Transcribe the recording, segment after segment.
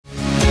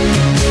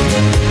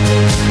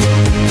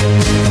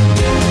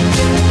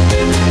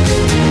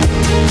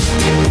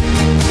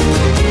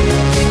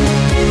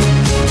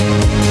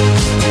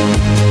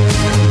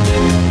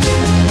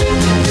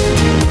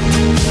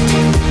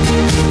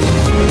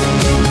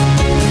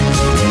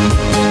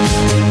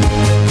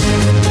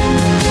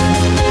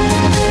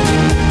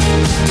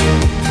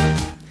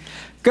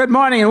Good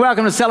morning and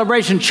welcome to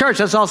Celebration Church.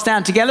 Let's all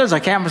stand together as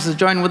our campuses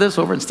join with us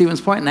over in Stevens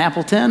Point and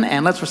Appleton.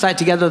 And let's recite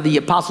together the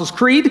Apostles'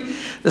 Creed.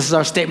 This is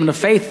our statement of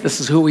faith.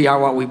 This is who we are,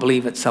 what we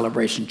believe at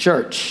Celebration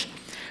Church.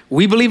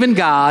 We believe in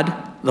God,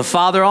 the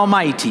Father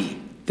Almighty,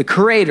 the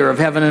creator of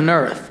heaven and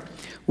earth.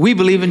 We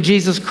believe in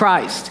Jesus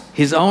Christ,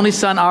 his only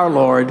Son, our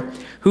Lord,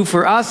 who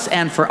for us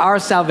and for our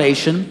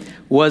salvation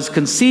was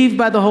conceived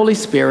by the Holy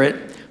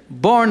Spirit,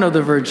 born of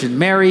the Virgin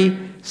Mary,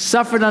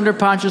 suffered under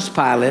Pontius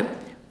Pilate,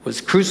 was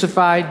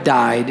crucified,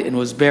 died, and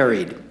was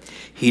buried.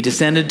 He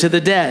descended to the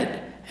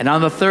dead, and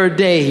on the third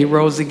day he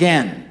rose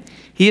again.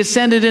 He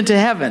ascended into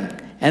heaven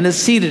and is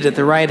seated at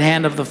the right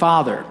hand of the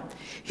Father.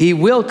 He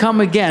will come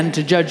again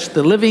to judge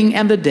the living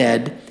and the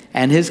dead,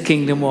 and his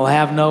kingdom will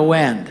have no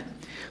end.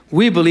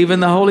 We believe in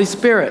the Holy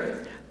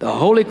Spirit, the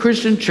holy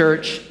Christian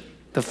church,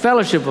 the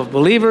fellowship of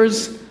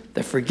believers,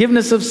 the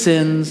forgiveness of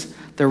sins,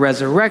 the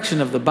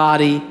resurrection of the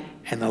body,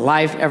 and the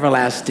life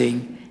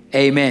everlasting.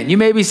 Amen. You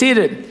may be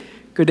seated.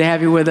 Good to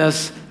have you with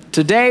us.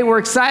 Today we're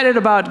excited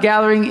about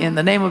gathering in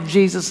the name of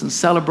Jesus and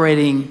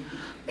celebrating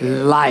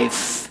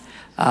life.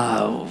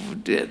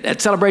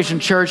 At Celebration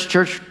Church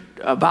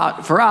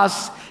for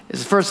us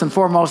is first and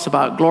foremost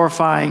about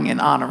glorifying and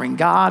honoring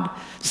God.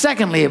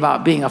 Secondly,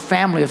 about being a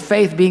family of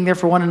faith, being there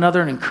for one another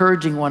and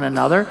encouraging one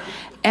another.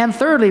 And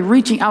thirdly,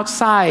 reaching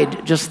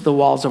outside just the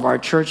walls of our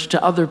church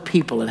to other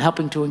people and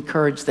helping to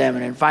encourage them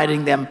and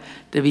inviting them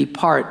to be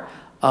part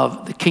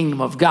of the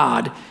kingdom of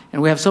God. And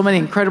we have so many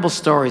incredible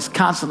stories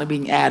constantly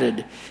being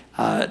added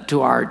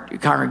to our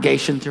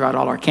congregation throughout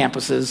all our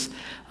campuses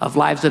of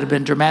lives that have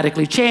been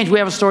dramatically changed. We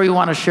have a story we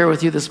want to share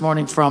with you this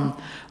morning from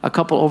a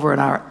couple over in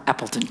our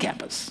Appleton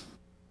campus.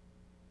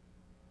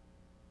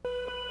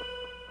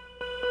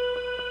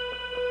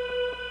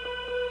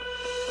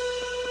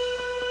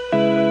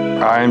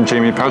 I'm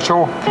Jamie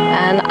Peschel.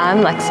 And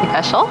I'm Lexi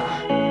Peschel.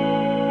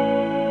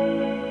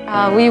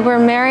 We were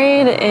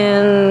married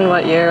in,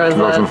 what year was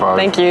 2005.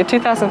 Thank you,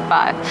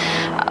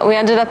 2005. We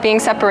ended up being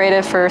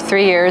separated for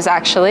 3 years,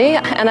 actually,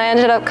 and I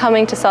ended up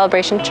coming to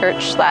Celebration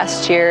Church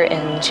last year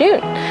in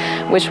June,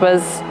 which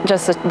was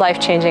just a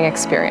life-changing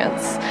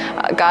experience.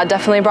 God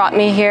definitely brought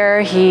me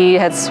here. He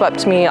had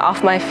swept me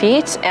off my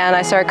feet, and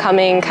I started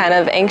coming kind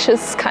of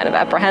anxious, kind of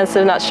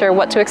apprehensive, not sure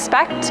what to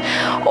expect,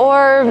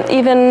 or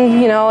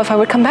even, if I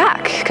would come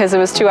back, because it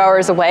was 2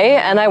 hours away,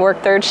 and I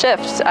worked third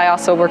shift. I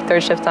also worked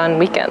third shift on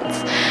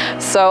weekends.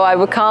 So I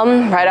would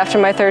come right after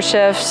my third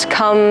shift,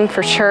 come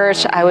for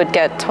church. I would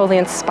get totally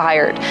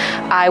inspired.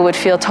 I would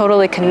feel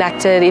totally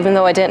connected, even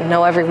though I didn't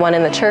know everyone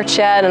in the church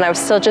yet, and I was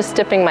still just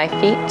dipping my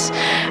feet.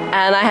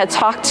 And I had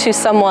talked to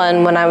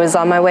someone when I was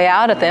on my way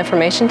out at the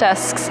information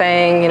desk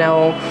saying,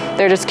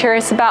 they're just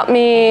curious about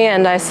me.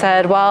 And I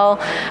said, well,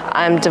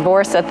 I'm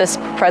divorced at this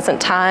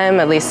present time,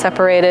 at least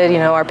separated.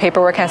 Our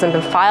paperwork hasn't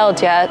been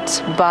filed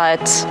yet,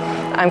 but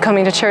I'm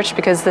coming to church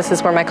because this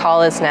is where my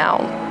call is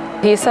now.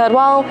 He said,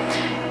 well,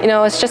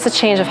 it's just a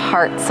change of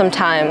heart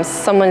sometimes.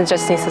 Someone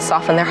just needs to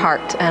soften their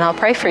heart, and I'll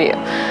pray for you.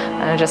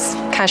 And I just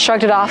kind of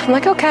shrugged it off. I'm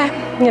like, okay,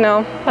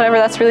 whatever,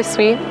 that's really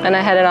sweet. And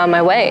I headed on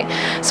my way.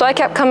 So I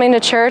kept coming to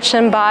church,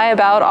 and by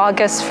about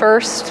August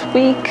 1st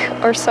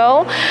week or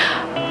so,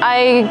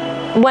 I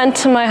went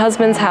to my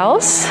husband's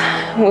house,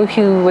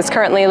 who was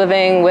currently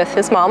living with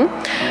his mom,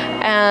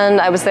 and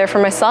I was there for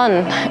my son.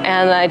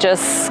 And I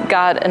just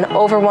got an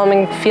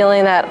overwhelming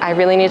feeling that I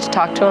really need to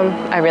talk to him,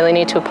 I really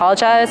need to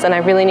apologize, and I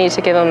really need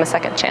to give him a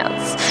second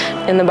chance.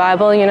 In the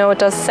Bible, it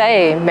does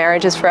say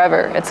marriage is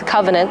forever. It's a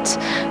covenant,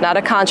 not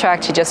a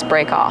contract you just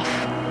break off.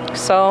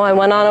 So I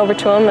went on over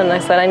to him and I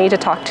said, I need to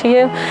talk to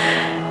you.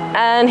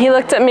 And he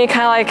looked at me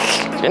kind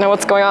of like,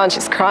 what's going on?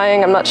 She's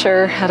crying. I'm not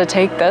sure how to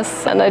take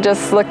this. And I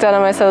just looked at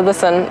him. I said,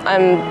 listen,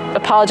 I'm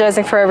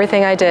apologizing for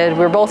everything I did.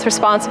 We're both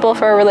responsible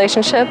for our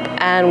relationship,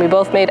 and we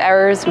both made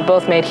errors. We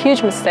both made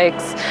huge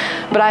mistakes.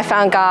 But I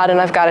found God, and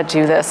I've got to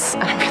do this.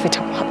 And I really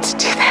don't want to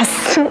do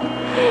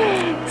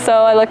this.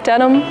 So I looked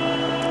at him.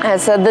 I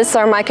said, these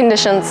are my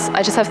conditions.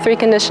 I just have 3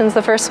 conditions.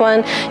 The first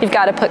one, you've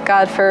got to put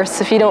God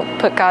first. If you don't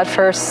put God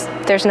first,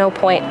 there's no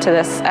point to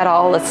this at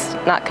all. Let's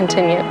not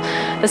continue.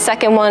 The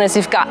second one is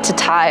you've got to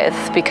tithe,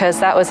 because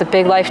that was a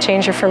big life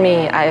changer for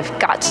me. I've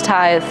got to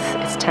tithe.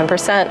 It's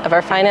 10% of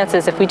our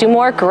finances. If we do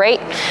more, great,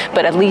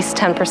 but at least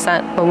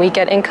 10%. When we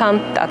get income,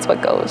 that's what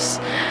goes.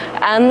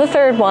 And the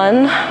third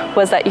one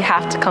was that you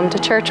have to come to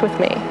church with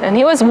me. And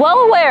he was well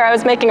aware I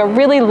was making a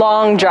really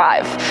long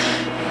drive.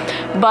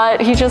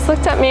 But he just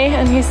looked at me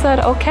and he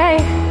said, okay.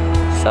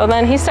 So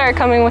then he started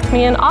coming with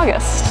me in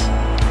August.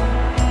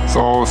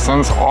 So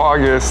since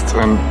August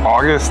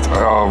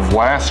of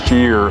last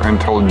year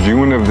until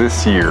June of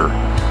this year,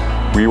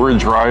 we were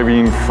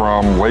driving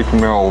from Lake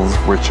Mills,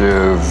 which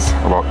is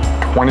about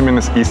 20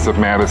 minutes east of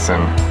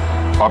Madison,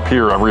 up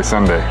here every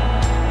Sunday.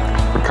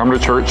 We'd come to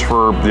church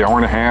for the hour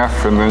and a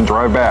half and then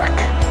drive back.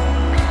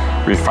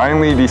 We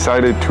finally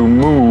decided to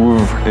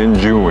move in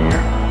June,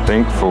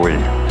 thankfully,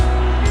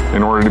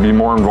 in order to be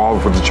more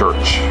involved with the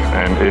church,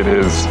 and it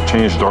has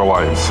changed our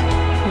lives.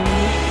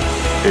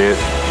 It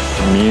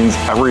means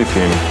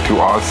everything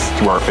to us,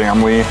 to our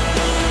family,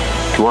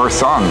 to our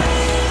son.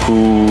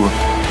 who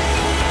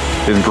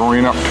is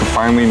growing up to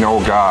finally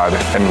know God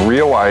and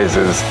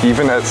realizes,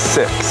 even at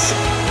 6,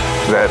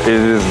 that it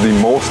is the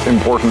most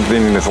important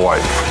thing in his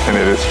life, and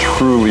it is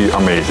truly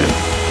amazing.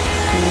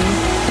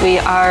 We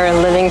are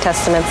living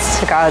testaments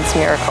to God's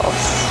miracles,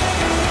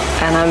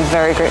 and I'm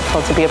very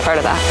grateful to be a part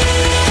of that.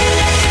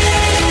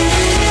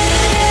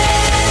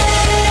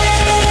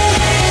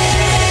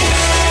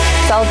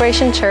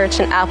 Celebration Church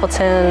in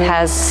Appleton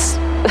has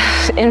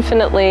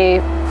infinitely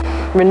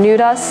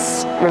renewed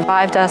us,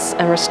 revived us,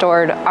 and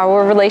restored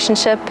our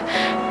relationship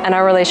and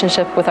our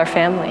relationship with our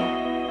family.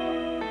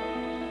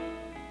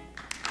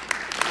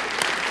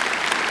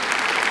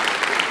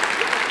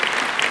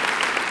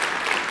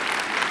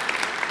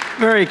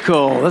 Very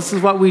cool. This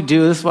is what we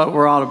do. This is what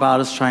we're all about,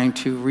 is trying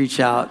to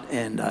reach out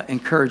and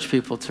encourage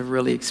people to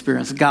really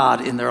experience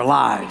God in their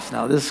lives.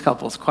 Now, this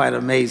couple is quite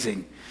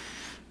amazing.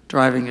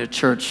 Driving to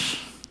church,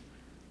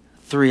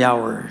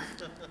 3-hour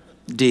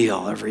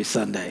deal every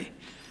Sunday.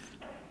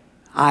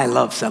 I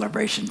love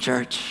Celebration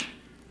Church.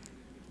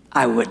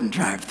 I wouldn't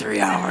drive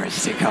 3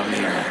 hours to come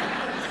here.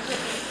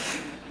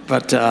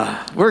 But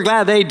we're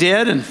glad they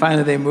did, and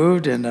finally they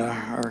moved and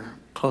are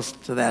close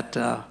to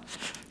that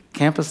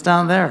campus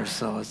down there.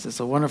 So it's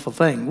just a wonderful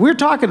thing. We're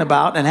talking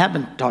about, and have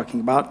been talking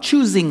about,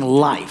 choosing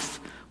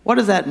life. What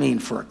does that mean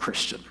for a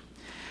Christian?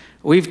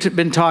 We've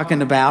been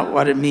talking about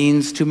what it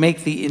means to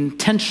make the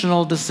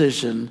intentional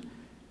decision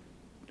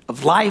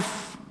of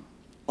life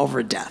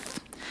over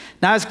death.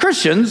 Now, as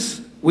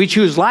Christians, we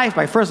choose life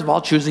by, first of all,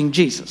 choosing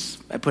Jesus,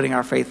 by putting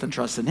our faith and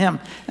trust in him.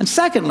 And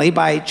secondly,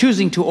 by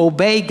choosing to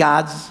obey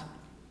God's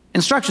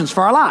instructions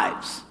for our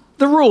lives,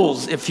 the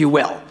rules, if you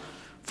will,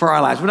 for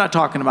our lives. We're not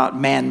talking about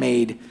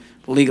man-made,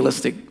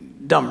 legalistic,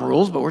 dumb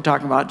rules, but we're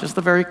talking about just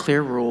the very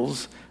clear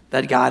rules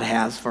that God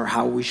has for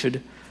how we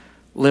should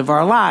live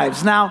our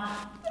lives. Now,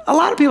 a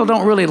lot of people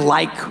don't really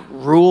like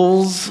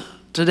rules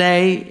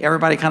today.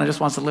 Everybody kind of just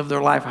wants to live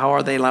their life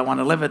however they want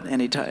to live it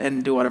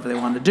and do whatever they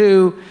want to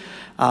do.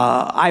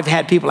 I've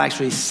had people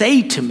actually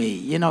say to me,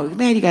 you know,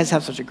 man, you guys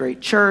have such a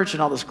great church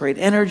and all this great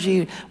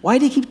energy. Why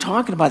do you keep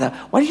talking about that?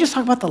 Why do you just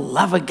talk about the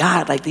love of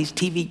God like these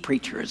TV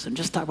preachers and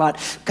just talk about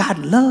God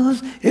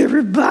loves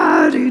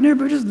everybody and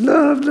everybody just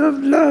love,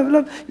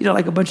 you know,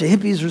 like a bunch of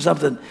hippies or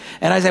something.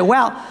 And I say,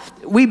 well,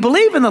 we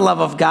believe in the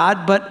love of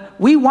God, but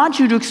we want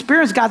you to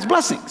experience God's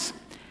blessings.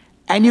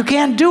 And you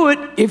can't do it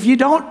if you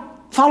don't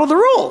follow the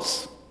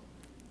rules.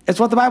 It's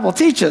what the Bible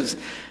teaches.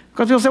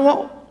 Because people say,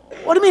 well,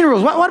 what do you mean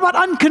rules? What about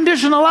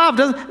unconditional love?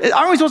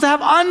 Aren't we supposed to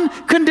have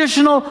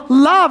unconditional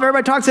love?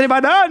 Everybody talks today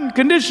about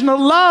unconditional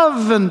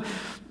love. And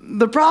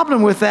the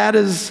problem with that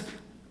is,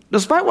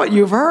 despite what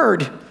you've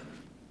heard,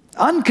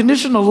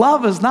 unconditional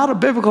love is not a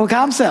biblical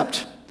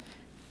concept.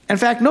 In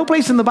fact, no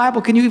place in the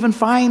Bible can you even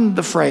find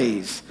the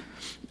phrase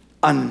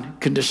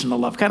unconditional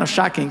love. Kind of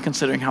shocking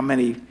considering how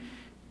many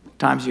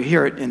times you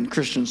hear it in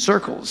Christian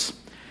circles.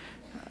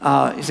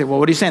 You say, well,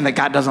 what are you saying? That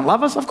God doesn't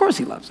love us? Of course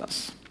he loves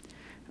us.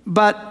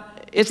 But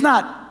it's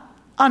not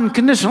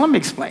unconditional. Let me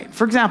explain.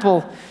 For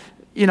example,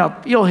 you know,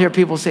 you'll hear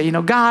people say, you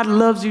know, God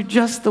loves you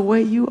just the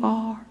way you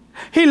are.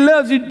 He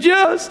loves you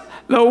just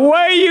the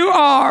way you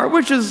are,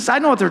 which is, I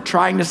know what they're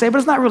trying to say, but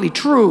it's not really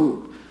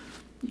true.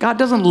 God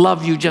doesn't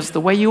love you just the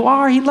way you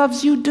are. He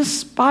loves you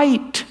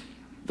despite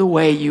the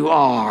way you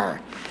are.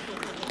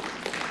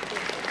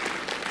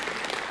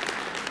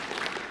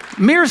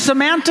 Mere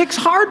semantics?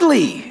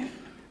 Hardly.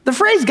 The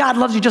phrase God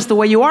loves you just the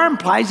way you are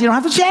implies you don't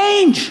have to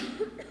change,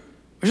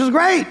 which is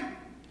great.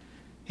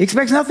 He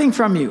expects nothing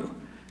from you.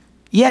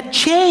 Yet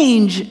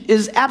change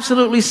is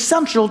absolutely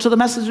central to the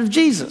message of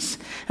Jesus.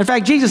 In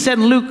fact, Jesus said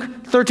in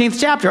Luke 13th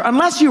chapter,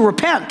 unless you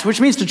repent,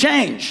 which means to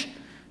change,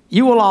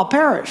 you will all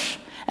perish.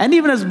 And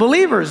even as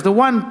believers, the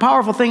one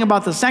powerful thing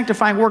about the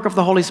sanctifying work of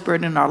the Holy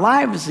Spirit in our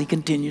lives is he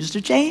continues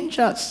to change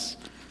us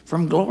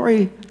from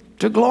glory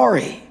to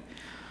glory.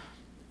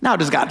 Now,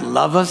 does God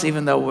love us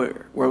even though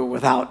we're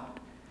without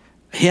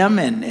him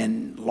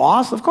and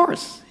lost? Of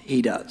course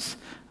he does.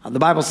 The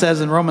Bible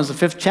says in Romans the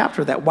 5th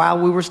chapter that while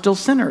we were still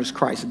sinners,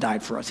 Christ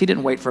died for us. He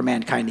didn't wait for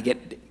mankind to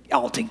get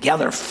all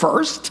together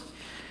first.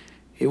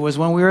 It was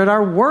when we were at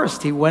our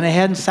worst. He went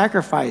ahead and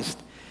sacrificed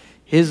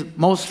his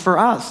most for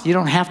us. You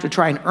don't have to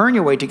try and earn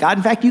your way to God.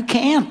 In fact, you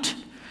can't.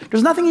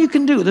 There's nothing you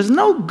can do. There's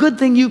no good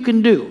thing you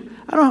can do.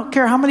 I don't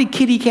care how many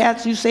kitty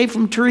cats you save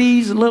from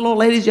trees and little old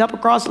ladies you up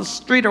across the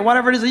street or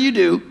whatever it is that you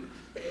do.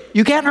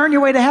 You can't earn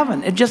your way to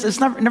heaven. It's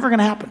never going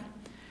to happen.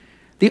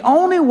 The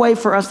only way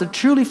for us to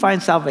truly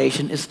find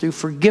salvation is through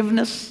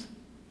forgiveness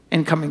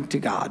and coming to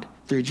God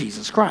through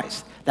Jesus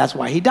Christ. That's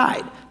why he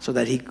died, so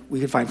that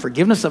we could find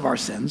forgiveness of our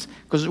sins,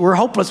 because we're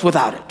hopeless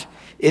without it.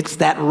 It's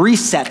that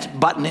reset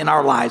button in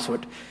our lives.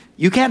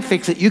 You can't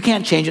fix it. You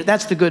can't change it.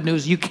 That's the good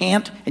news. You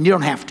can't, and you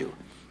don't have to.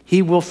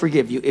 He will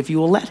forgive you if you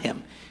will let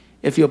him,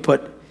 if you'll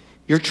put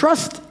your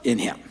trust in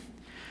him.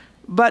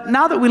 But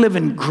now that we live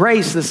in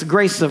grace, this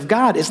grace of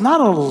God, it's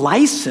not a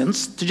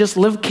license to just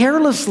live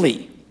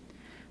carelessly,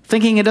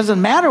 thinking it doesn't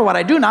matter what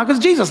I do now because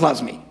Jesus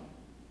loves me.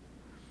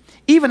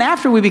 Even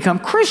after we become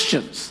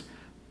Christians,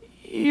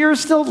 you're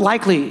still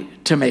likely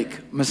to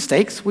make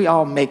mistakes. We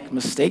all make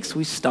mistakes.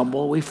 We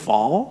stumble, we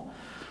fall.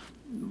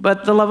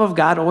 But the love of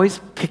God always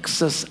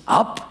picks us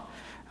up.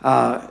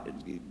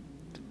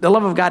 The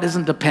love of God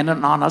isn't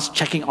dependent on us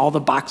checking all the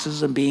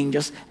boxes and being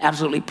just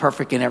absolutely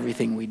perfect in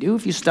everything we do.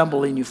 If you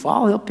stumble and you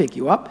fall, he'll pick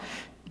you up,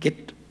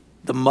 get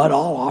the mud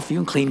all off you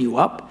and clean you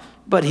up,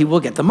 but he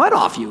will get the mud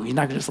off you. He's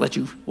not going to just let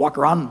you walk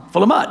around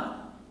full of mud,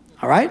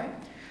 all right?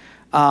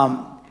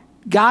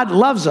 God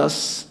loves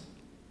us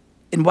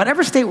in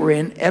whatever state we're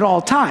in at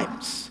all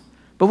times.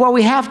 But what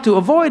we have to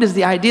avoid is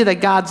the idea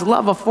that God's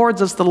love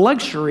affords us the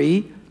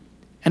luxury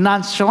and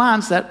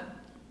nonchalance that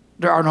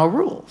there are no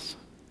rules.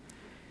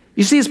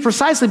 You see, it's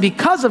precisely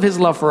because of his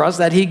love for us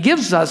that he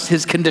gives us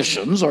his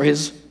conditions or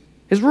his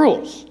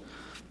rules.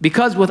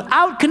 Because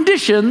without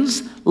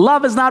conditions,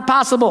 love is not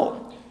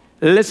possible.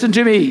 Listen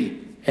to me.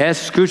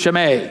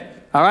 Escúchame.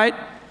 All right?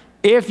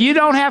 If you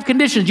don't have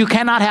conditions, you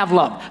cannot have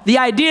love. The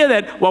idea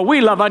that, well,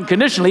 we love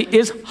unconditionally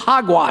is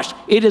hogwash.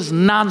 It is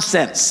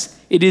nonsense.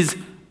 It is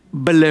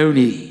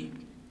baloney.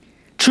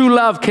 True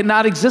love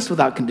cannot exist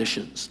without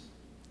conditions.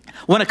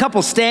 When a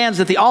couple stands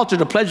at the altar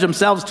to pledge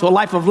themselves to a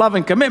life of love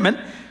and commitment,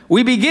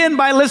 we begin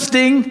by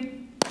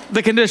listing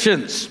the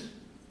conditions.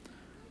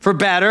 For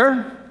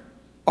better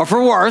or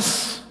for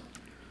worse,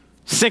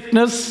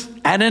 sickness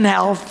and in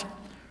health,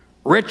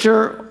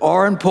 richer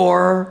or in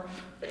poorer,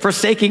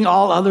 forsaking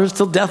all others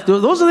till death do.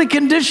 Those are the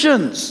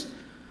conditions.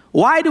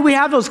 Why do we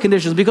have those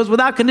conditions? Because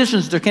without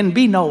conditions, there can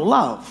be no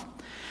love.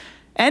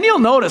 And you'll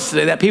notice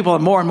today that people are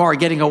more and more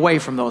getting away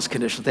from those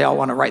conditions. They all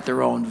want to write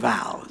their own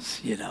vows,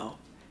 you know.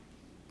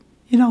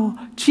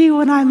 Gee,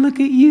 when I look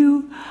at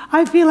you,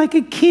 I feel like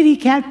a kitty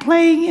cat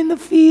playing in the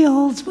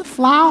fields with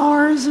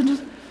flowers.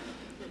 And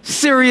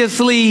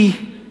seriously,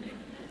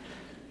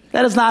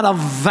 that is not a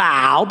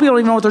vow. People don't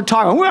even know what they're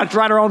talking about. We have to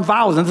write our own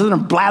vows and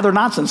then blather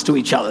nonsense to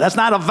each other. That's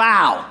not a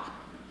vow.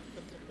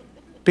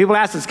 People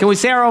ask us, can we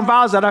say our own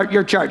vows at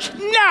your church?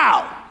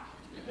 No!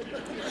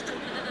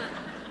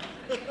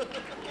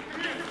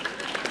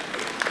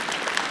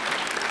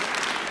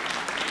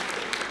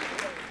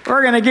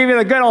 We're going to give you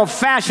the good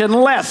old-fashioned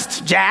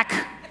list,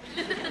 Jack.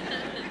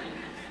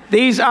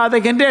 These are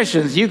the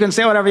conditions. You can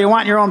say whatever you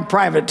want in your own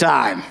private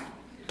time.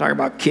 Talk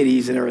about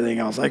kitties and everything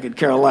else. I could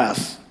care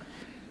less.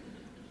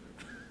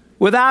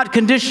 Without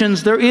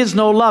conditions, there is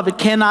no love. It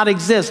cannot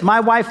exist. My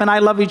wife and I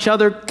love each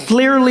other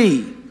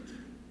clearly,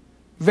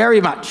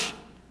 very much.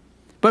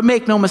 But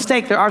make no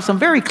mistake, there are some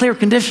very clear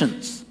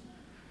conditions.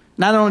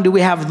 Not only do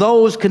we have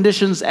those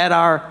conditions on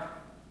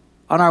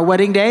our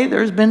wedding day,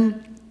 there's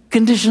been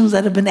conditions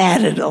that have been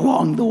added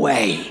along the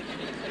way.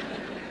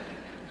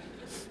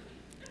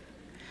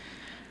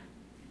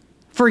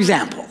 For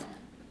example,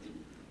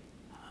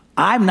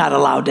 I'm not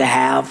allowed to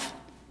have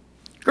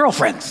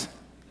girlfriends.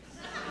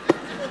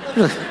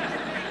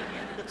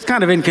 It's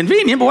kind of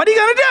inconvenient, but what are you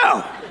going to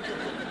do?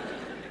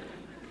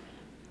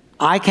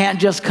 I can't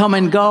just come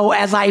and go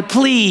as I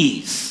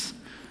please.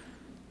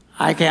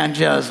 I can't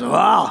just,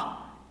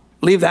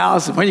 leave the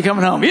house and when you're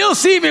coming home, you'll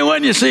see me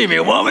when you see me,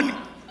 woman.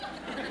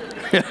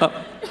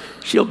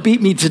 She'll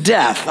beat me to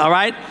death, all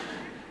right?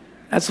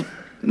 That's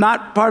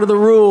not part of the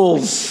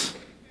rules.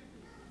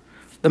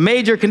 The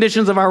major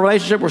conditions of our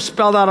relationship were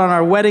spelled out on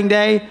our wedding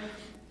day,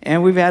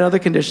 and we've had other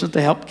conditions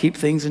to help keep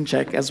things in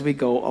check as we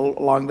go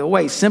along the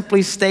way.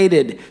 Simply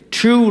stated,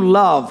 true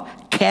love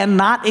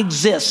cannot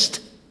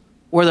exist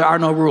where there are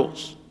no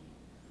rules.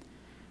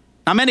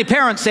 Now, many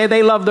parents say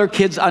they love their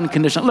kids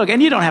unconditionally. Look,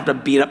 and you don't have to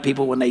beat up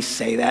people when they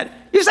say that.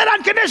 You said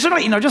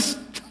unconditionally.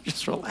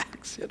 Just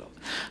relax,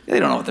 They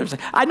don't know what they're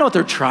saying. I know what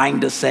they're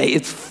trying to say.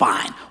 It's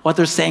fine. What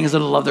they're saying is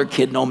they'll love their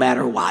kid no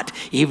matter what,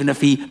 even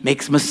if he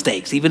makes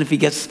mistakes, even if he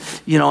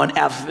gets, an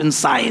F in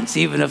science,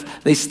 even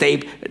if they stay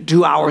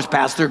 2 hours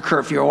past their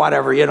curfew or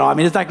whatever, it's not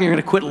like you're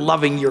going to quit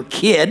loving your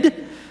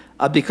kid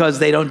because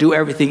they don't do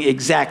everything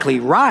exactly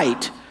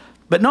right.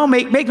 But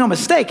make no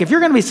mistake, if you're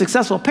going to be a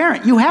successful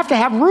parent, you have to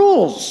have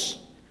rules.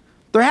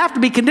 There have to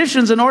be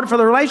conditions in order for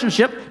the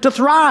relationship to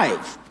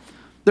thrive.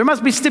 There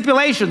must be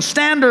stipulations,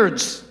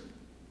 standards.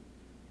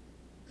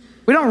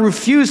 We don't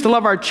refuse to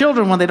love our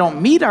children when they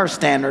don't meet our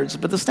standards,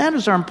 but the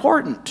standards are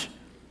important.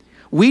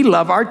 We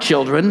love our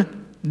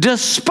children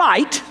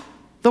despite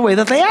the way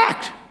that they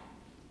act.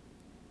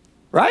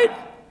 Right?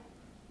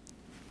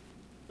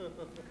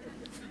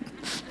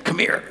 Come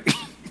here.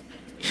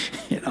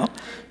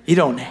 You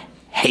don't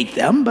hate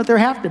them, but there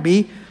have to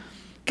be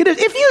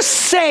conditions. If you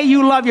say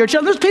you love your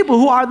children, there's people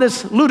who are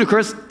this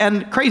ludicrous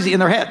and crazy in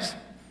their heads.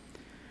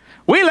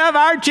 We love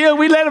our children.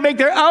 We let them make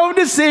their own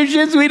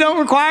decisions. We don't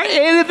require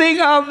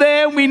anything of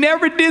them. We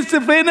never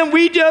discipline them.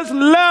 We just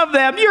love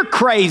them. You're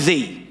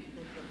crazy.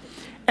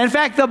 In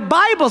fact, the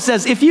Bible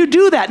says if you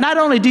do that, not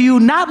only do you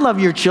not love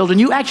your children,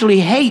 you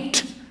actually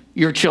hate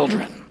your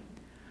children.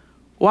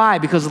 Why?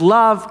 Because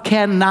love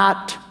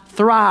cannot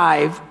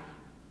thrive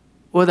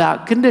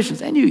without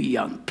conditions. And you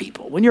young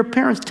people, when your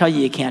parents tell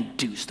you can't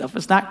do stuff,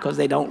 it's not because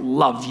they don't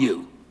love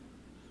you.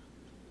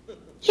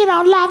 You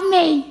don't love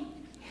me.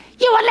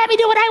 You won't let me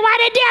do what I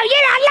want to do.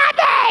 You don't love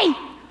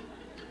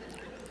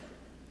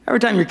me. Every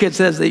time your kid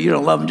says that you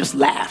don't love them, just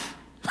laugh.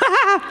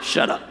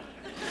 Shut up.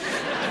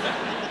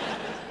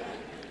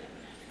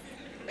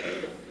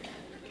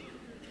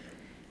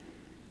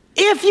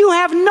 If you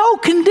have no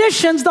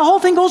conditions, the whole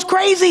thing goes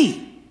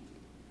crazy.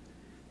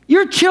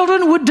 Your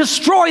children would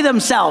destroy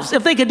themselves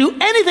if they could do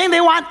anything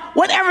they want,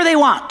 whenever they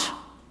want.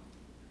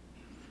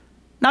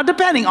 Now,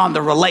 depending on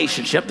the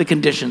relationship, the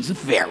conditions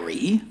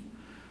vary.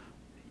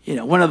 You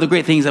know, one of the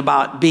great things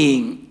about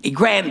being a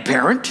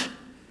grandparent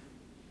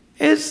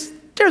is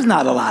there's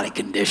not a lot of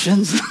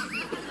conditions.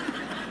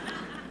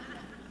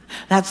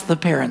 That's the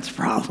parent's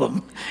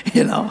problem,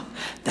 you know.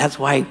 That's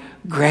why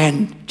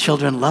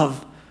grandchildren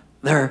love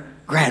their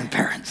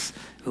grandparents.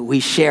 We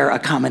share a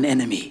common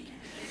enemy,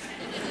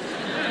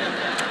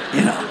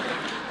 you know.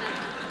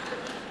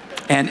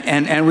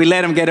 And we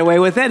let them get away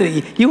with it.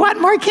 And you want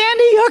more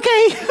candy?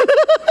 Okay.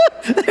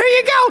 There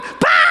you go.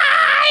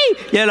 Bye!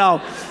 You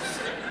know.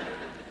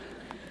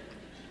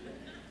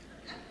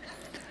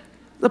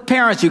 The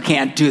parents, you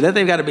can't do that.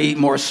 They've got to be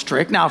more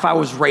strict. Now, if I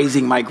was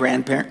raising my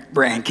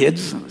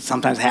grandkids,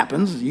 sometimes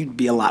happens, you'd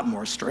be a lot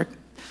more strict.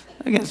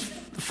 I guess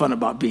the fun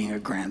about being a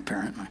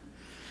grandparent.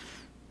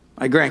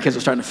 My grandkids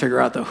are starting to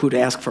figure out, though, who to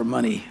ask for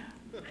money.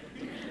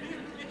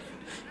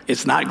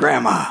 It's not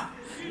grandma.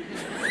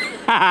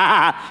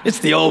 It's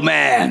the old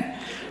man.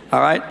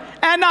 All right?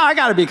 And now I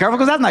got to be careful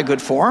because that's not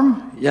good for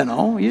them. You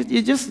know,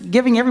 you're just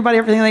giving everybody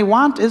everything they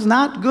want is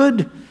not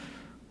good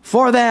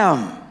for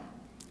them.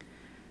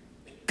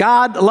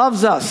 God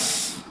loves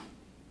us.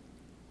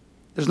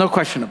 There's no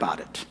question about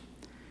it.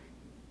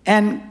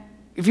 And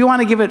if you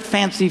want to give it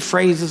fancy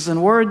phrases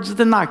and words,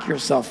 then knock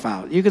yourself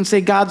out. You can say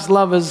God's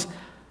love is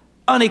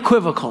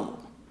unequivocal,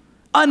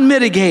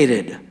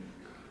 unmitigated,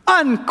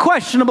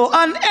 unquestionable,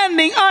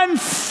 unending,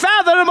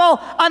 unfathomable,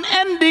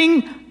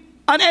 unending,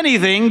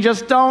 unanything.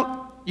 Just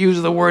don't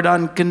use the word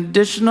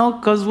unconditional,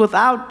 because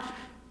without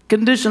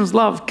conditions,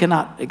 love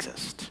cannot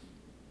exist.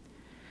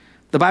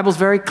 The Bible's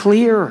very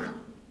clear.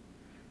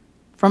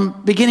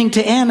 From beginning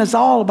to end, it's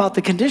all about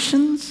the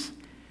conditions.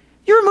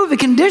 You remove the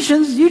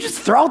conditions, you just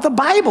throw out the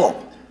Bible.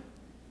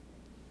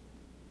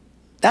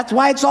 That's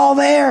why it's all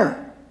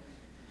there.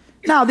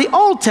 Now, the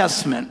Old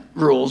Testament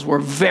rules were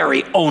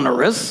very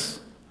onerous.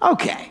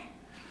 Okay.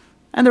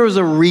 And there was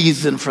a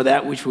reason for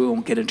that, which we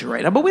won't get into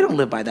right now. But we don't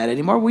live by that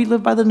anymore. We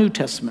live by the New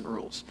Testament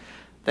rules.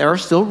 There are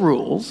still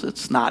rules.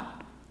 It's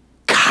not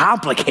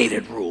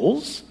complicated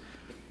rules.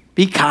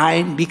 Be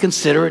kind, be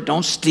considerate,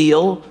 don't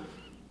steal.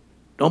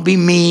 Don't be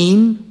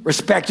mean,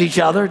 respect each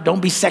other,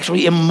 don't be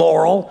sexually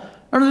immoral.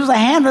 There's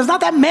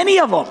not that many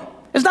of them.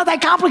 It's not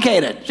that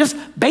complicated. Just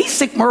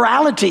basic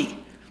morality,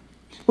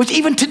 which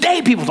even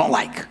today people don't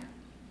like.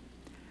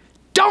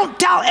 Don't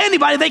tell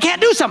anybody they can't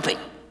do something.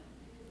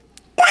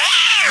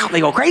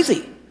 They go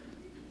crazy.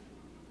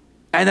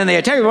 And then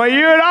they tell you, well, you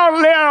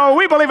don't know,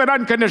 we believe in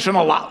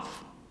unconditional love.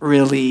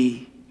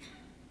 Really?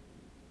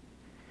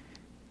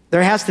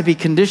 There has to be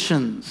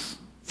conditions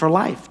for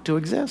life to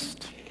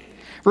exist.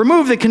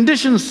 Remove the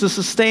conditions to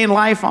sustain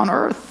life on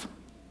earth.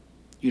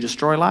 You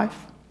destroy life.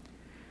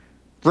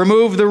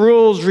 Remove the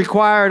rules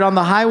required on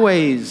the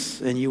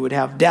highways, and you would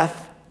have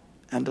death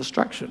and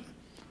destruction.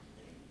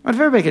 But if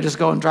everybody could just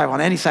go and drive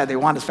on any side they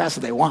want as fast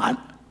as they want,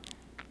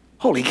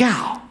 holy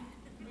cow.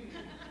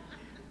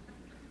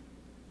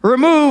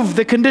 Remove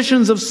the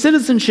conditions of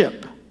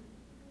citizenship,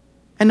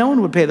 and no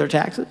one would pay their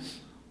taxes.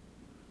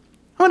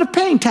 I mean, if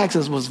paying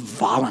taxes was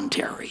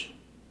voluntary,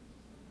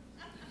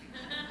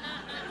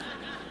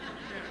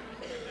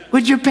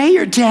 would you pay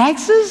your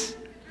taxes?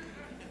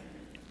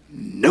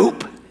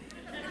 Nope.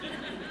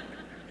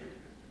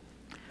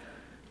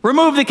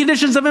 Remove the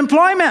conditions of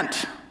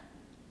employment.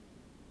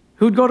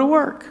 Who'd go to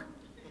work?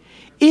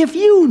 If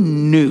you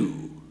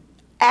knew,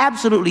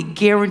 absolutely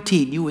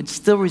guaranteed, you would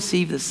still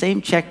receive the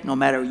same check no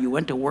matter you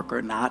went to work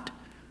or not,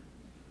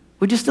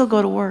 would you still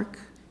go to work?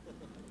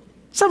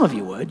 Some of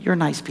you would. You're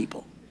nice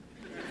people.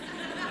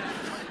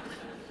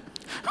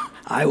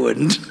 I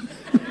wouldn't.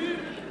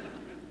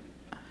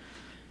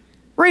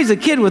 Raise a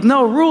kid with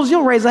no rules,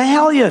 you'll raise a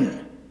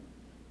hellion.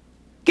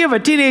 Give a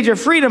teenager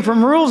freedom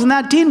from rules, and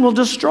that teen will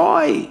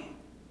destroy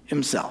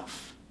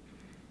himself.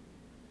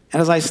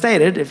 And as I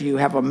stated, if you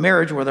have a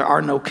marriage where there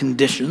are no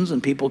conditions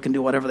and people can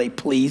do whatever they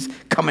please,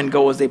 come and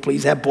go as they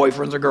please, have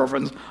boyfriends or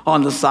girlfriends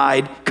on the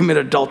side, commit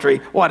adultery,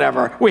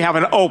 whatever, we have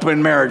an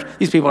open marriage.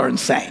 These people are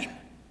insane.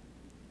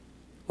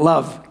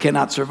 Love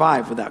cannot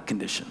survive without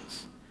conditions.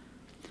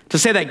 To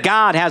say that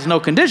God has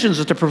no conditions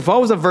is to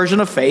propose a version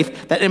of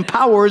faith that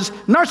empowers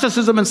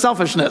narcissism and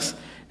selfishness.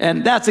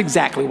 And that's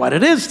exactly what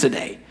it is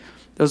today.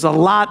 There's a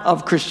lot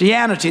of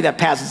Christianity that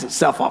passes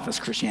itself off as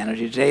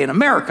Christianity today, in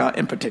America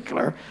in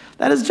particular,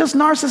 that is just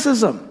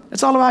narcissism.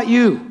 It's all about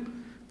you.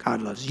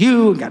 God loves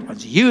you, and God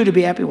wants you to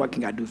be happy. What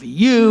can God do for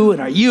you?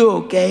 And are you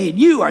okay? And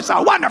you are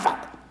so wonderful.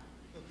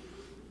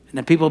 And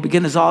then people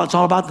begin, it's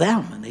all about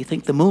them. And they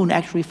think the moon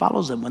actually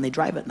follows them when they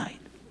drive at night.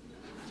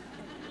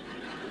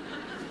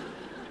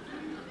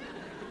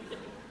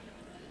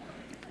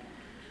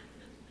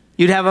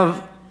 You'd have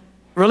a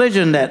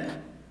religion that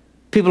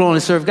people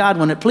only serve God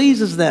when it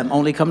pleases them,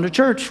 only come to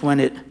church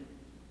when it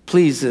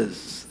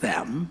pleases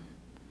them,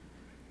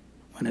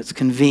 when it's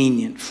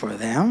convenient for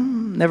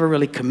them, never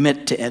really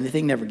commit to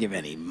anything, never give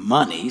any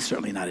money,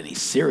 certainly not any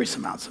serious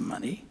amounts of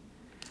money,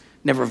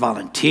 never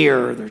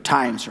volunteer their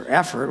times or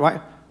effort.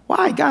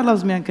 Why? God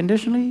loves me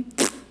unconditionally.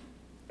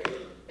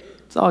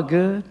 It's all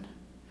good.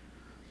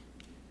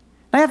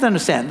 Now you have to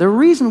understand, the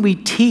reason we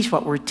teach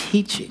what we're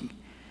teaching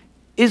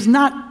is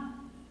not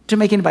to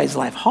make anybody's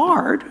life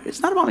hard.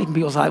 It's not about making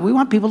people's life. We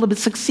want people to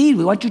succeed.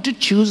 We want you to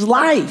choose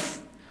life.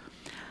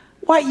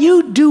 What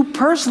you do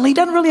personally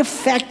doesn't really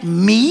affect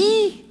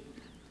me.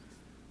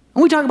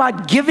 When we talk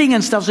about giving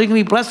and stuff so you can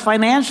be blessed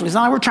financially, it's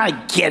not like we're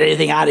trying to get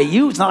anything out of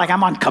you. It's not like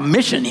I'm on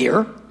commission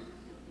here.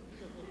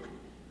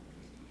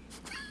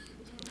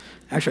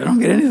 Actually, I don't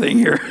get anything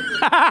here.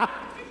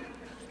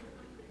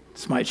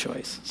 It's my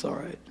choice. It's all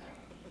right.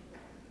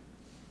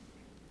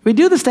 We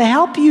do this to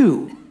help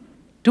you,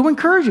 to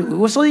encourage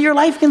you, so that your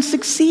life can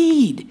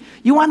succeed.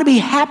 You want to be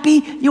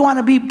happy. You want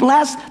to be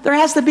blessed. There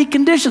has to be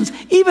conditions.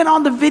 Even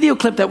on the video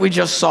clip that we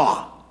just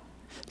saw.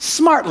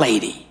 Smart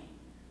lady,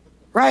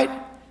 right?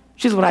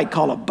 She's what I'd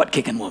call a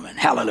butt-kicking woman.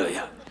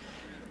 Hallelujah.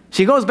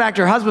 She goes back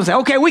to her husband and says,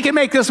 okay, we can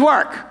make this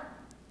work.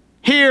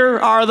 Here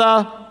are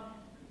the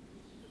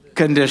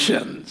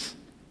conditions.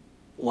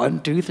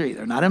 1, 2, 3.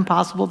 They're not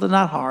impossible. They're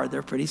not hard.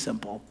 They're pretty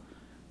simple.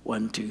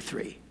 1, 2,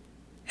 3.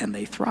 And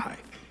they thrive.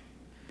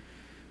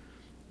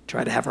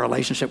 Try to have a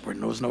relationship where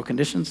there's no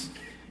conditions,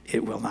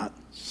 it will not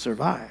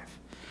survive.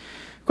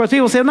 Of course,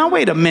 people say, now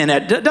wait a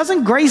minute,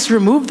 doesn't grace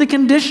remove the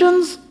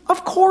conditions?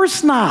 Of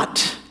course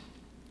not.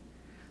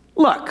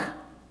 Look,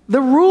 the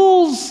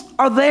rules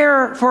are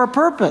there for a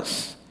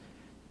purpose,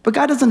 but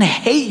God doesn't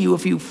hate you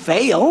if you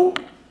fail.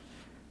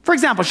 For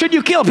example, should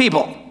you kill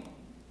people?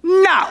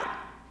 No.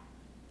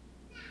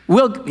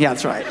 Yeah,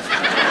 that's right.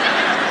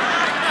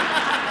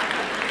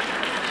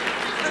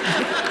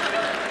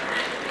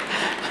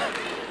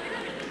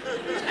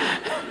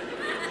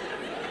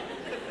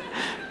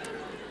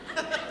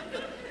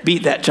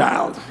 Beat that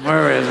child.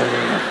 Where is it?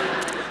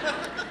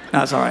 No,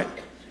 that's all right.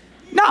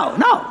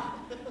 No.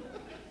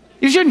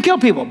 You shouldn't kill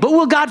people. But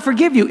will God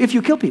forgive you if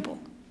you kill people?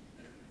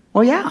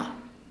 Well, yeah.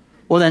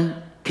 Well,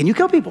 then, can you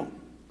kill people?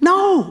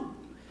 No.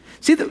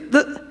 See,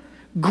 the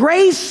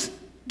grace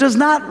does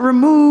not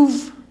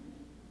remove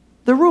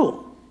the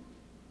rule.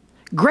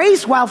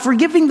 Grace, while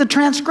forgiving the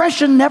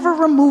transgression, never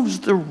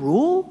removes the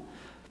rule.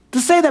 To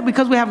say that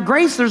because we have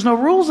grace, there's no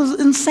rules is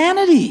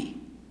insanity.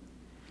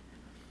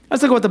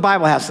 Let's look at what the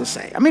Bible has to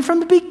say. I mean, from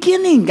the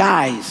beginning,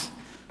 guys,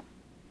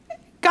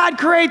 God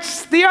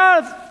creates the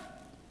earth,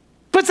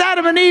 puts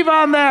Adam and Eve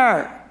on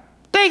there.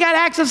 They got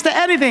access to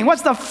anything.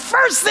 What's the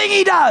first thing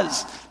he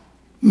does?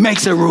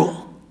 Makes a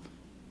rule.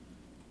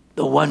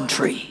 The one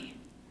tree.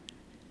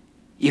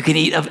 You can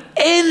eat of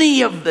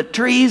any of the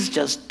trees,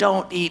 just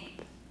don't eat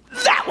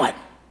that one.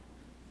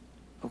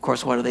 Of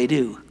course, what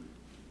do?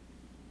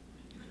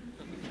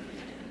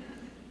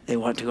 They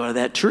want to go to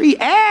that tree,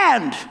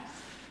 and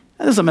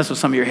this will mess with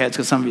some of your heads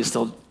because some of you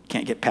still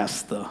can't get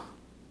past the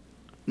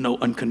no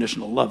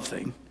unconditional love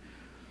thing.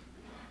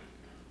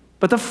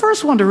 But the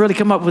first one to really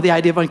come up with the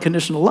idea of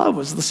unconditional love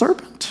was the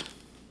serpent.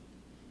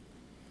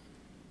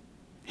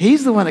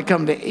 He's the one that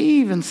come to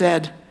Eve and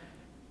said,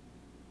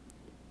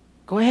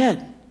 go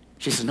ahead.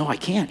 She said, no, I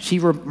can't. She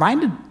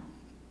reminded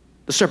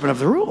the serpent of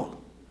the rule.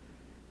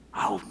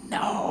 Oh,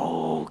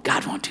 no,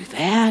 God won't do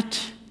that.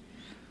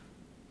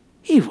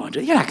 He won't do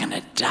it. You're not going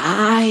to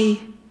die.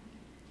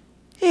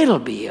 It'll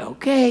be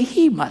okay.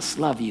 He must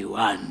love you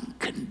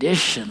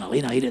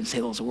unconditionally. Now, he didn't say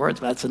those words,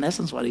 but that's in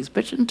essence what he's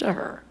pitching to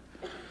her.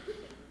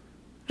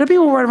 The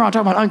people running around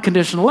talking about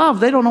unconditional love,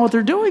 they don't know what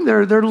they're doing.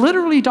 They're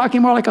literally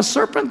talking more like a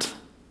serpent.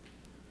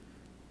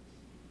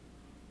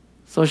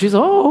 So she's,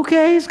 oh,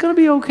 okay, it's going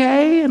to be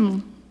okay.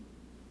 And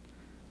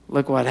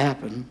look what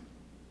happened.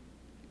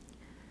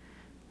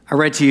 I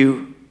read to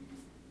you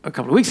a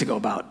couple of weeks ago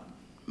about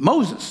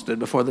Moses stood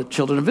before the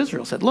children of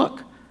Israel, said,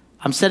 look,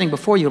 I'm setting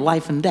before you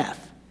life and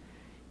death.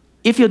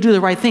 If you'll do the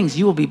right things,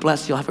 you will be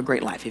blessed. You'll have a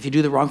great life. If you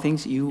do the wrong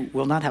things, you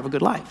will not have a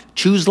good life.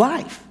 Choose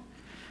life.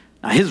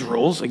 Now, his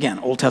rules, again,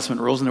 Old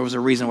Testament rules, and there was a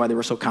reason why they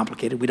were so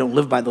complicated. We don't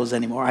live by those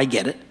anymore. I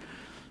get it.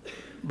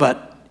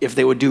 But if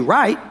they would do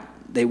right,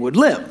 they would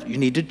live. You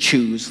need to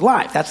choose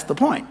life. That's the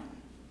point.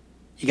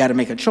 You got to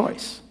make a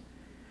choice.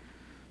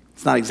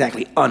 It's not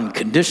exactly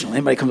unconditional.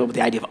 Anybody comes up with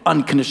the idea of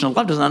unconditional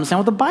love doesn't understand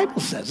what the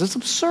Bible says. It's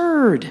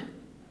absurd.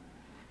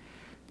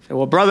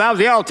 Well, brother, that was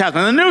the Old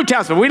Testament. The New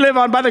Testament, we live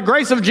on by the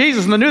grace of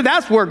Jesus in the New.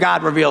 That's where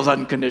God reveals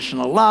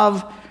unconditional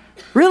love.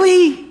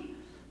 Really?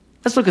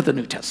 Let's look at the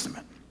New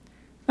Testament.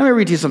 Let me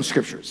read to you some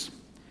scriptures,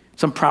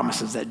 some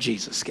promises that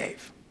Jesus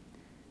gave.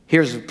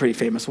 Here's a pretty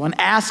famous one.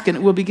 Ask and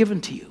it will be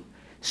given to you.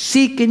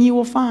 Seek and you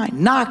will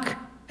find. Knock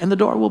and the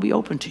door will be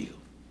open to you.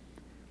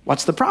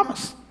 What's the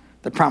promise?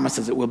 The promise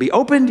is it will be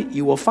opened,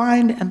 you will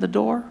find, and the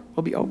door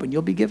will be open.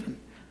 You'll be given.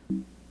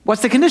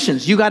 What's the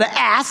conditions? You got to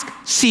ask,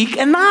 seek,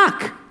 and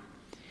knock.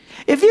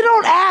 If you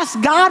don't ask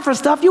God for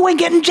stuff, you ain't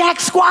getting jack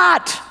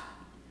squat.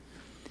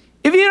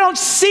 If you don't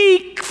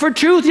seek for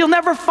truth, you'll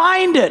never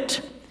find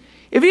it.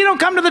 If you don't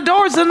come to the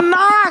doors and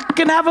knock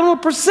and have a little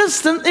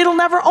persistence, it'll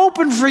never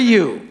open for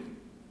you.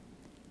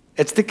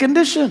 It's the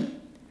condition.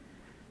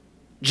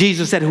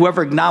 Jesus said,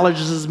 whoever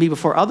acknowledges me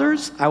before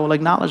others, I will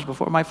acknowledge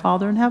before my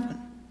Father in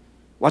heaven.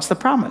 What's the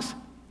promise?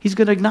 He's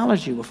going to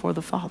acknowledge you before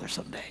the Father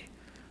someday.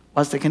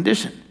 What's the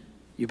condition?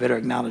 You better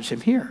acknowledge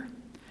him here.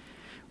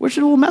 Which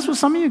will mess with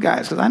some of you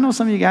guys, because I know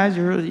some of you guys,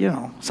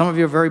 some of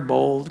you are very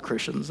bold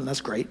Christians, and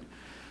that's great.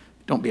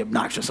 Don't be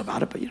obnoxious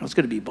about it, but it's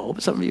good to be bold.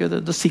 But some of you are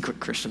the secret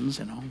Christians,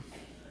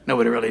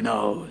 Nobody really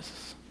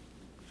knows.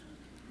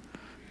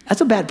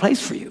 That's a bad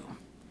place for you.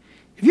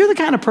 If you're the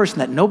kind of person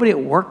that nobody at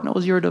work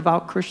knows you're a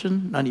devout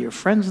Christian, none of your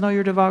friends know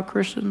you're a devout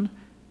Christian,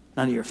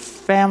 none of your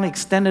family,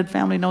 extended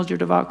family knows you're a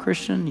devout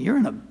Christian, you're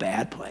in a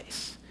bad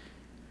place.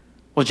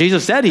 Well,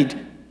 Jesus said he'd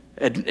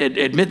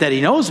admit that he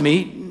knows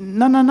me.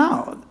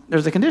 No.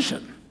 There's a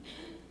condition.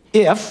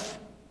 If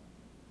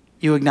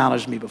you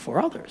acknowledge me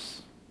before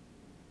others.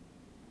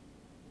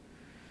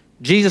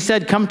 Jesus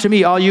said, come to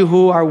me, all you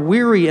who are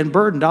weary and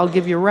burdened, I'll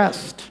give you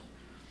rest.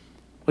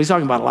 Well, he's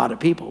talking about a lot of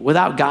people.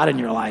 Without God in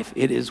your life,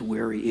 it is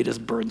weary, it is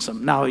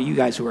burdensome. Now, you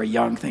guys who are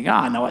young think,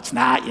 no, it's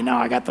not.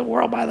 I got the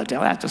world by the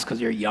tail. That's just because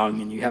you're young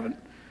and you haven't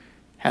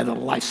had the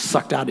life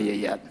sucked out of you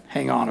yet.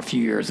 Hang on, a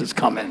few years, it's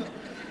coming.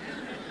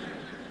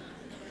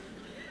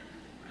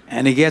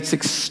 And it gets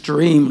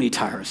extremely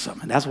tiresome.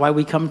 And that's why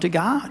we come to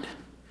God.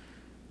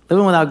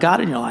 Living without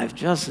God in your life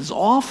just is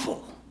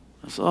awful.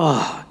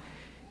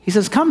 He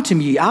says, come to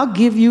me, I'll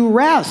give you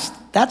rest.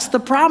 That's the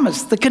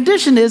promise. The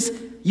condition is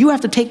you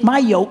have to take my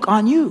yoke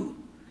on you.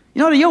 You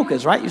know what a yoke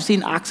is, right? You've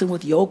seen oxen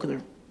with yoke.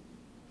 You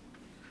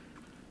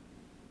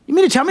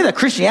mean to tell me that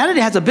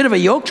Christianity has a bit of a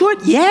yoke to it?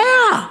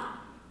 Yeah.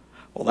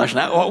 Well, that's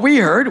not what we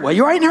heard. Well,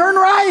 you ain't heard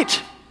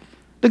right.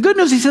 The good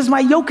news, he says, my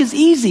yoke is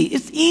easy.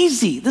 It's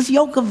easy. This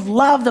yoke of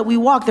love that we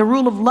walk, the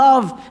rule of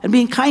love and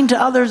being kind to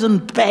others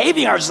and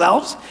behaving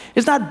ourselves,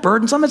 is not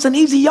burdensome. It's an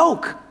easy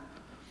yoke.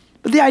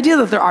 But the idea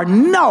that there are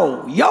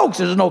no yokes,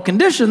 there's no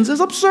conditions, is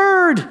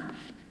absurd.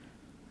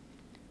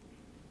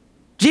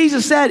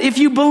 Jesus said, if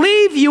you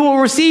believe, you will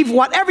receive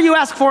whatever you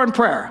ask for in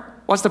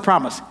prayer. What's the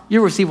promise?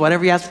 You'll receive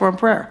whatever you ask for in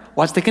prayer.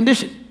 What's the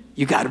condition?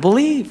 You got to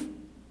believe.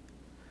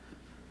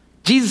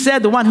 Jesus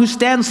said, the one who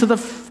stands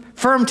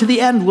firm to the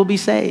end will be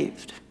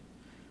saved.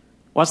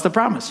 What's the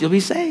promise? You'll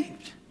be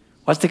saved.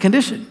 What's the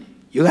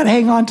condition? You got to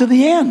hang on to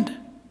the end.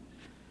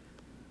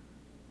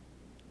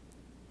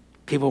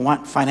 People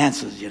want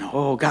finances,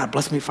 Oh, God,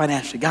 bless me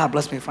financially. God,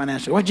 bless me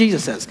financially. What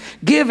Jesus says,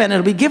 give and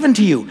it'll be given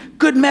to you.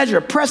 Good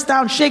measure, pressed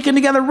down, shaken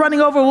together,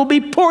 running over, will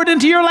be poured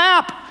into your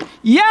lap.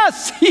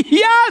 Yes,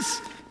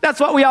 yes,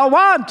 that's what we all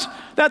want.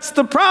 That's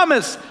the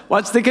promise.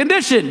 What's the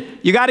condition?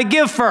 You got to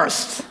give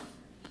first.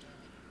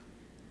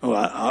 Oh,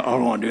 I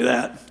don't want to do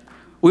that.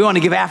 We want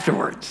to give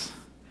afterwards.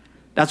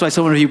 That's why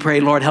so many of you pray,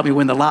 Lord, help me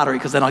win the lottery,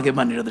 because then I'll give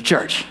money to the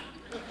church.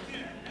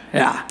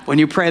 Yeah, when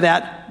you pray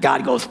that,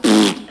 God goes,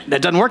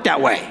 that doesn't work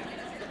that way.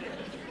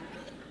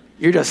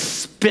 You're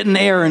just spitting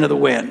air into the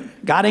wind.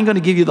 God ain't going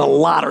to give you the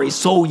lottery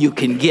so you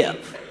can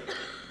give.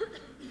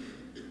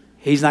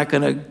 He's not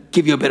going to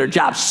give you a better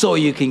job so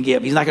you can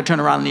give. He's not going to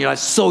turn around in your life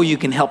so you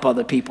can help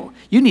other people.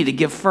 You need to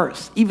give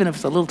first, even if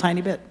it's a little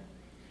tiny bit.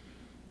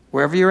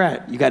 Wherever you're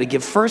at, you got to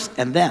give first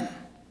and then.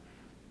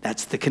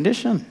 That's the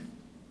condition.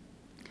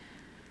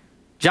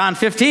 John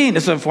 15,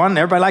 this is one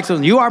everybody likes.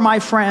 You are my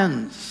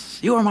friends.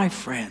 You are my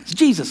friends.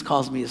 Jesus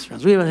calls me his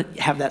friends. We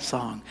have that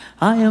song.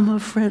 I am a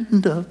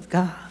friend of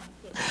God.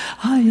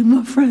 I am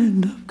a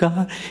friend of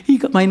God.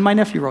 My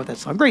nephew wrote that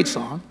song. Great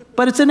song,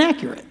 but it's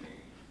inaccurate.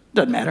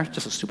 Doesn't matter.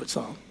 Just a stupid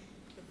song.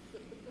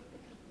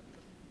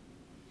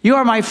 You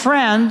are my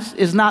friends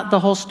is not the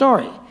whole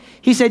story.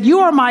 He said, you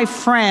are my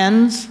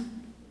friends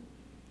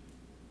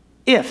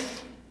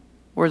if.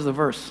 Where's the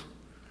verse?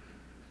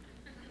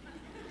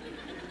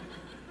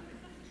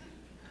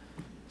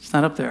 It's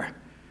not up there.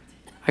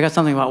 I got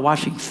something about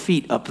washing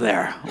feet up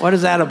there. What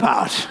is that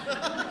about?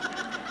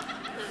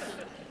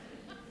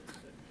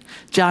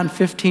 John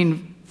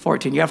 15,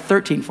 14. You have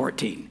 13,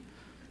 14.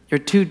 You're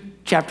 2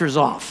 chapters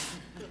off.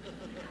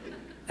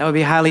 That would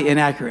be highly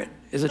inaccurate.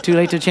 Is it too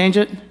late to change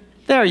it?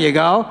 There you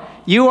go.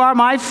 You are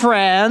my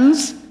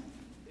friends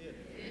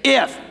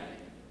if.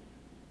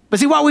 But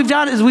see, what we've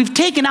done is we've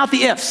taken out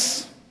the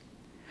ifs.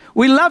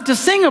 We love to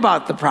sing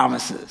about the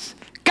promises.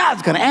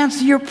 God's going to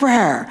answer your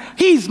prayer.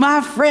 He's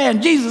my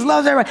friend. Jesus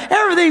loves everybody.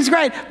 Everything's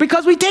great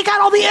because we take out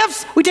all the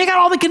ifs. We take out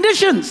all the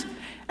conditions.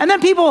 And then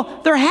people,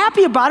 they're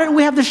happy about it, and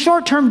we have the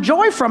short-term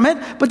joy from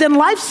it, but then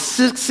life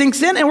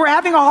sinks in, and we're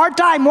having a hard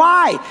time.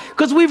 Why?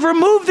 Because we've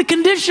removed the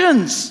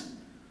conditions.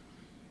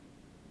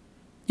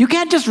 You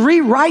can't just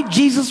rewrite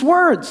Jesus'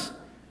 words.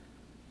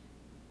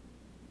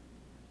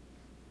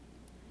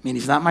 I mean,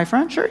 he's not my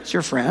friend? Sure, he's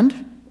your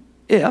friend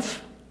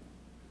if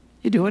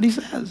you do what he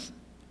says.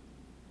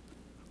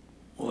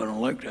 Well, I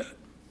don't like that.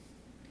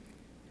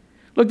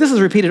 Look, this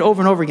is repeated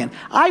over and over again.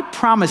 I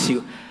promise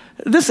you,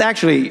 this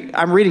actually,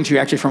 I'm reading to you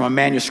actually from a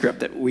manuscript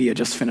that we had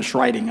just finished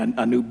writing,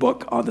 a new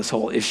book on this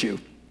whole issue.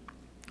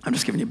 I'm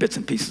just giving you bits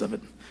and pieces of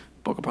it. The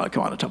book will probably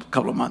come out in a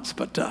couple of months,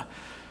 but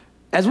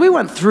as we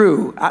went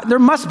through, there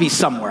must be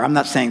somewhere, I'm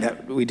not saying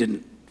that we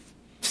didn't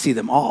see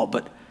them all,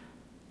 but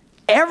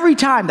every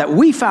time that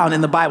we found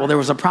in the Bible there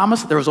was a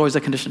promise, there was always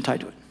a condition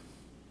tied to it.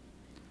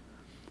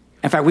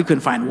 In fact, we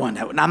couldn't find one.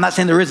 Now, I'm not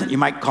saying there isn't. You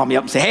might call me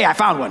up and say, hey, I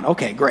found one.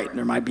 Okay, great.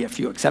 There might be a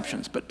few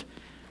exceptions, but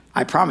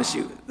I promise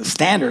you, the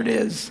standard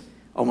is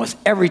almost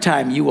every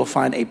time you will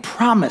find a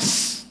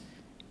promise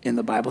in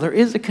the Bible, there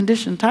is a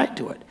condition tied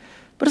to it.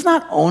 But it's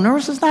not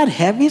onerous, it's not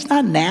heavy, it's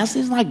not nasty,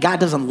 it's not like God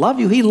doesn't love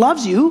you. He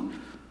loves you.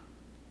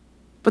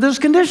 But there's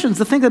conditions.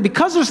 The thing that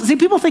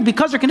people think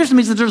because there's conditions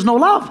means that there's no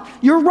love.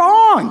 You're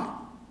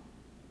wrong.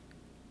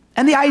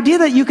 And the idea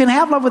that you can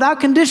have love without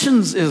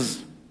conditions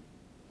is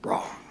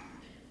wrong.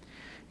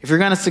 If you're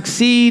going to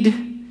succeed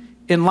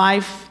in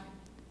life,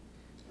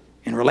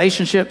 in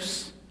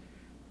relationships,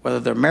 whether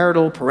they're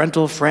marital,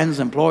 parental, friends,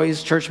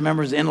 employees, church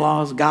members,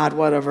 in-laws, God,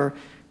 whatever,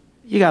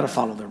 you got to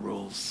follow the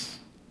rules.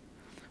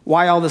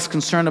 Why all this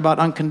concern about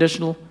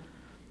unconditional?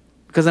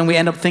 Because then we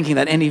end up thinking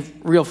that any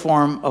real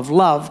form of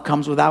love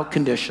comes without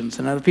conditions.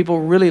 And if people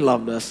really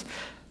loved us,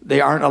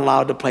 they aren't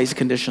allowed to place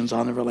conditions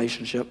on the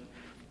relationship.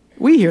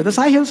 We hear this.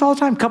 I hear this all the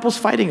time. Couples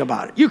fighting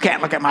about it. You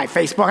can't look at my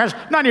Facebook. That's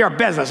none of your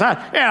business. Huh?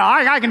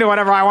 I can do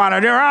whatever I want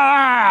to do.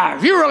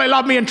 If you really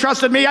love me and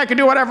trusted me, I can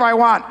do whatever I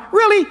want.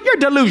 Really? You're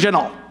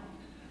delusional.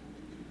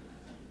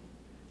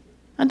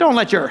 And don't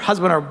let your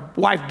husband or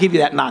wife give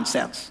you that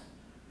nonsense.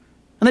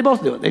 And they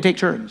both do it. They take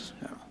turns.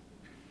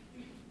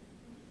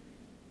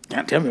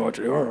 Can't tell me what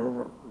to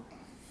do.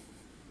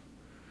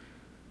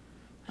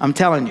 I'm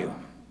telling you,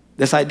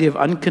 this idea of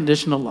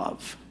unconditional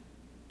love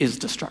is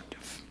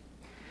destructive.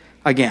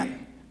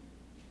 Again,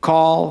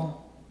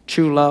 call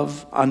true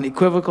love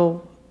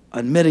unequivocal,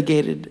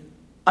 unmitigated,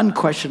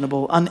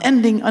 unquestionable,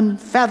 unending,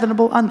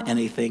 unfathomable,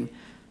 unanything.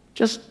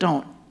 Just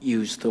don't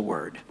use the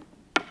word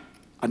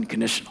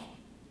unconditional.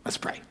 Let's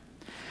pray.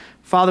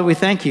 Father, we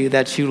thank you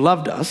that you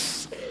loved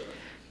us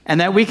and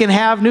that we can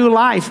have new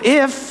life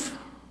if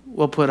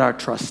we'll put our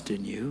trust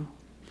in you.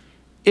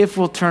 If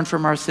we'll turn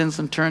from our sins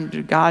and turn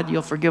to God,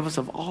 you'll forgive us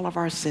of all of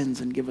our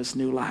sins and give us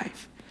new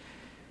life.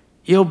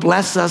 You'll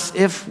bless us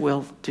if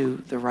we'll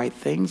do the right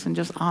things and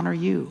just honor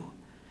you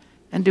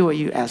and do what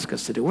you ask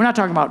us to do. We're not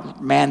talking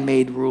about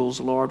man-made rules,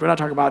 Lord. We're not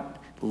talking about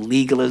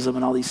legalism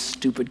and all these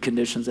stupid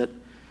conditions that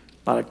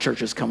a lot of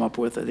churches come up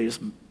with that they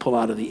just pull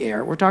out of the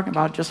air. We're talking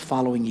about just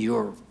following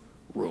your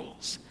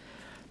rules.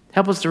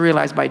 Help us to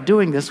realize by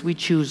doing this, we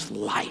choose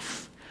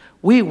life.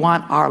 We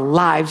want our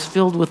lives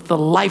filled with the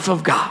life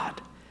of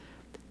God.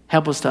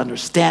 Help us to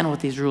understand what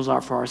these rules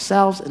are for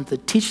ourselves and to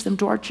teach them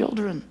to our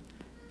children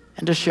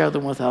and to share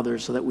them with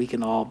others so that we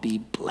can all be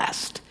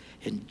blessed.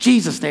 In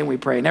Jesus' name we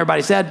pray. And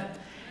everybody said,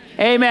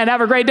 amen. Have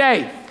a great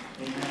day.